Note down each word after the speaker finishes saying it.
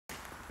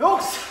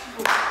Jungs,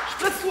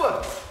 Spritztour.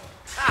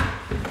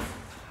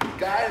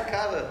 Geil,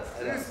 Karre.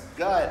 Alter.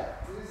 Geil.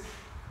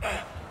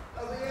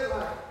 Also hier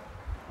mal.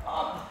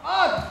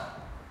 An!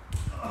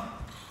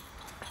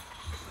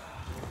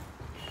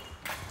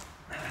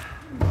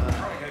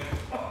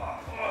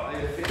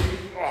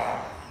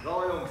 So,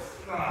 Jungs.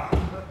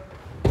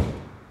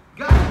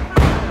 Geil.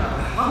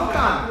 Mach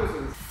an.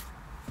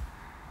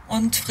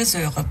 Und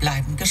Friseure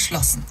bleiben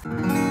geschlossen.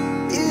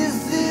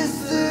 Is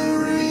this the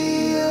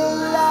real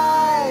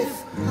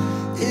life?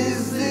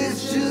 Is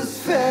this just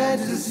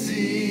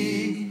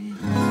fantasy?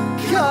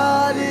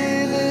 Caught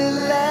in a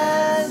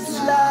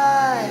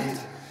landslide,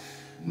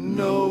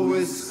 no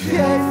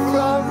escape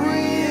from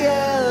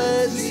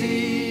reality.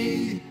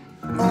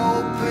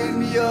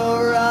 Open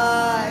your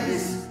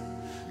eyes,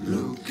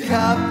 look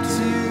up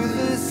to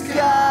the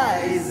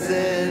skies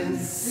and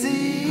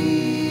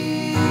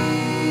see.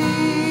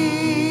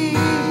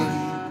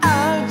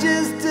 I'm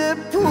just a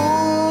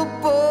poor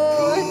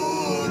boy,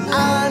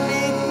 I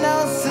need no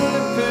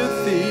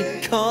sympathy,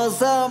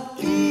 'cause I'm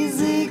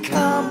easy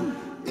come,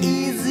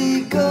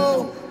 easy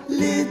go,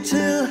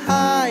 little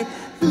high,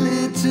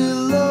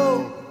 little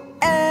low.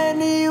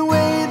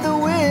 Anyway the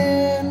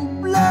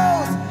wind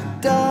blows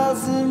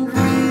doesn't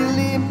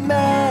really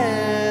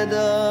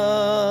matter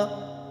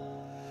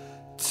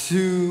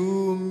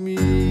to me.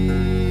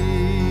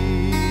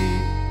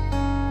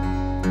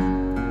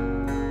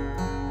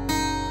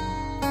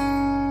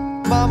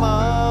 Mama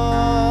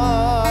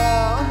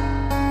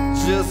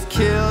just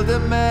killed a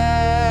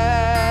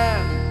man,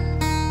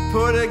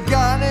 put a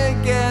gun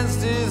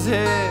against his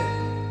head,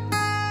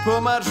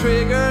 pull my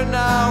trigger,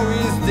 now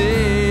he's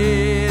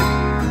dead.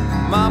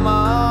 Mama,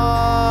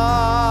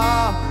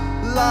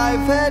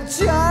 life had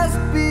just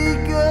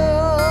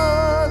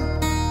begun,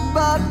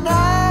 but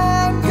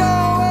now I'm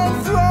going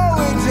through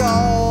it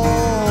all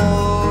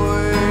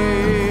away.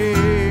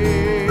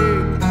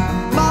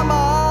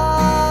 Mama,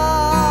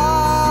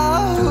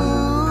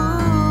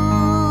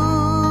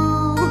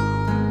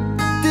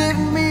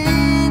 didn't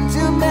mean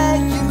to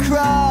make you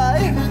cry.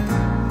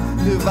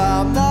 If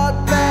I'm not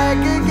back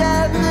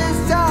again this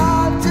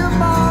time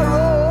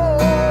tomorrow,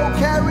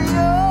 carry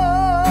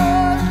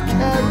on,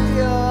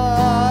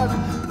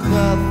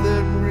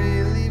 nothing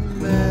really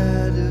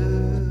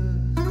matters.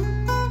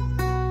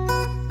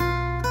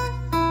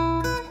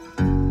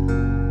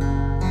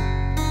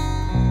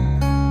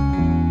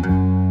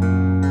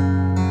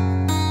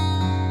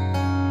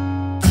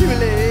 Too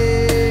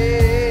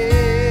late,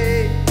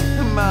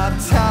 my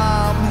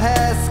time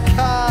has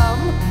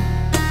come,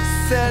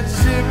 sent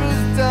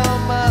shivers down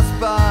my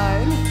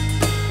spine,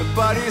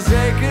 body's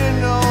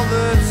aching all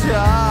the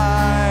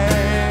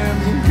time.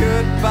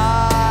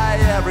 Goodbye,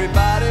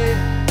 everybody,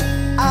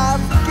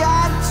 I've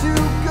got to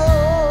go.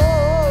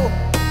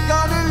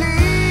 Gonna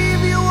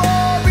leave you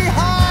all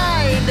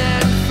behind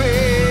and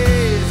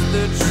face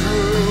the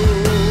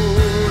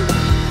truth.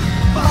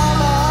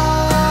 Mama,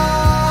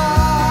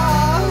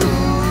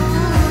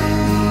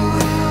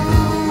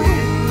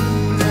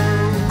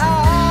 I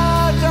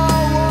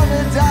don't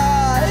wanna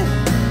die.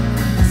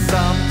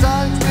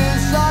 Sometimes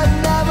wish I'd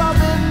never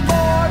been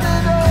born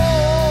at all.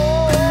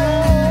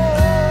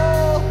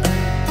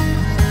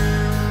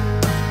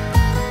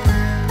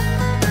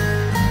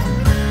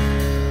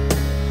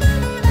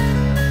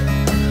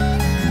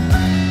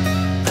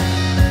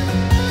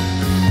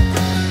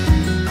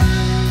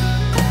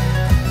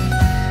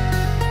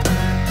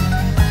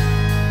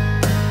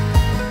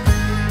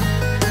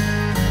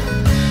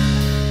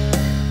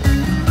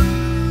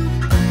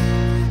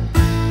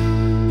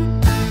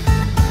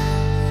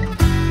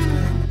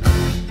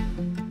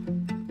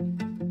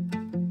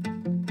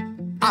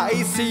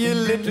 I see a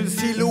little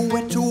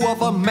silhouette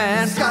of a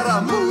man.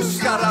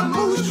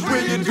 Scaramouche,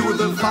 will you do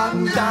the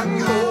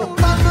fandango?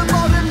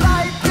 Thunderbolt and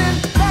lightning,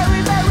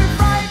 very, very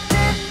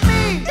frightening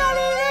me.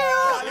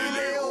 Galileo,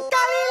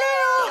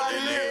 Galileo,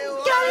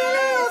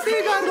 Galileo,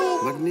 Figaro.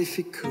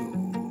 Magnifico.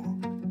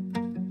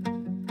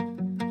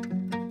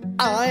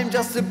 I'm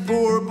just a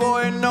poor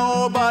boy,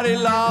 nobody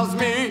loves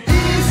me.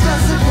 He's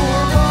just a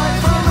poor boy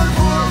from a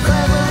poor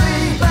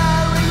family,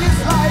 bearing his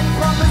life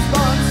from his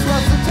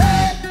monstrosity.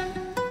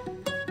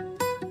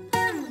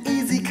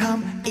 Easy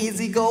come,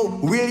 easy go,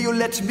 will you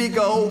let me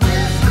go?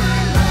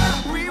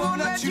 We won't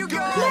let you go.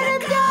 Let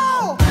him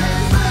go.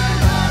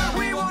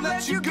 We won't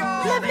let you go.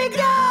 Let me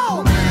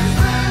go.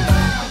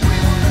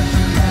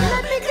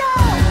 Let me go.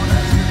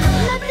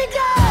 Let me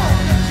go.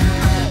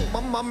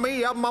 Mamma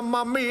mia,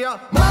 mamma mia,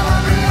 mamma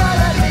mia,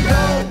 let me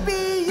go.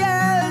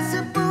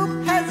 Beelzebub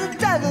has a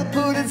devil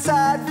put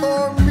inside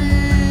for me.